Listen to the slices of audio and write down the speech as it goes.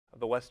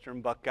the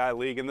Western Buckeye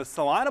League. And the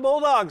Celina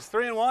Bulldogs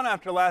 3-1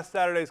 after last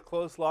Saturday's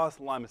close loss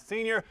to Lima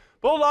Senior.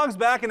 Bulldogs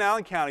back in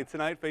Allen County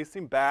tonight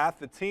facing Bath,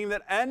 the team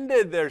that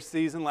ended their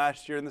season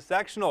last year in the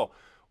sectional.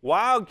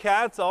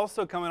 Wildcats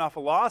also coming off a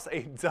loss,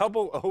 a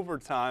double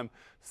overtime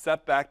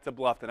setback to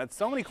Bluffton. Had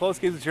so many close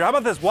games this year. How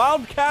about this?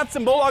 Wildcats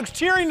and Bulldogs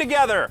cheering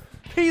together.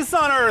 Peace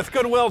on earth,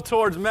 goodwill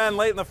towards men.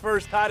 Late in the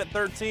first, tied at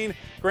 13.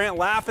 Grant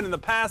laughing in the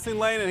passing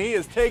lane, and he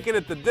is taking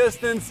it the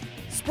distance.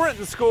 Sprint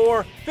and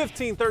score,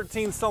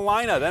 15-13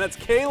 Celina. Then it's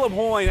Caleb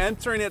Hoyne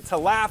entering it to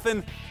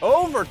Laughin.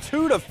 Over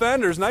two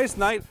defenders. Nice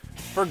night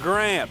for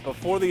Grant.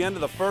 Before the end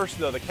of the first,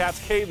 though, the Cats'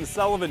 Caden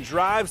Sullivan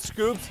drives,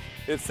 scoops.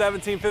 It's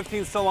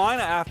 17-15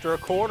 Celina after a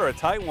quarter, a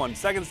tight one.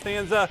 Second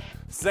stanza,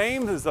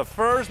 same as the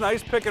first.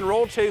 Nice pick and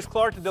roll. Chase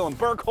Clark to Dylan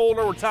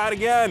Burkholder. We're tied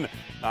again.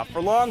 Not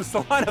for long.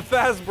 Celina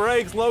fast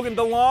breaks. Logan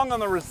DeLong on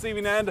the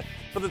receiving end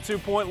for the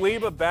 2-point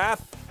lead, but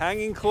Bath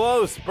hanging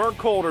close.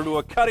 Burkholder to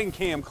a cutting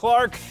Cam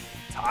Clark.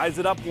 Ties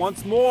it up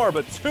once more,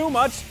 but too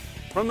much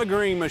from the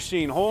green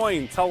machine.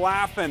 Hoyne to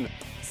Laughin.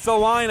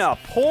 Celina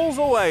pulls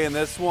away in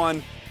this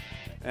one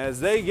as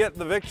they get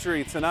the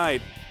victory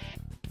tonight.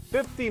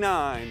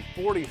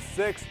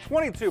 59-46,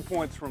 22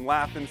 points from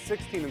Laughin,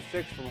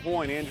 16-6 from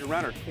Hoyne. Andrew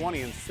Renner,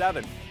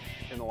 20-7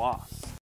 in the loss.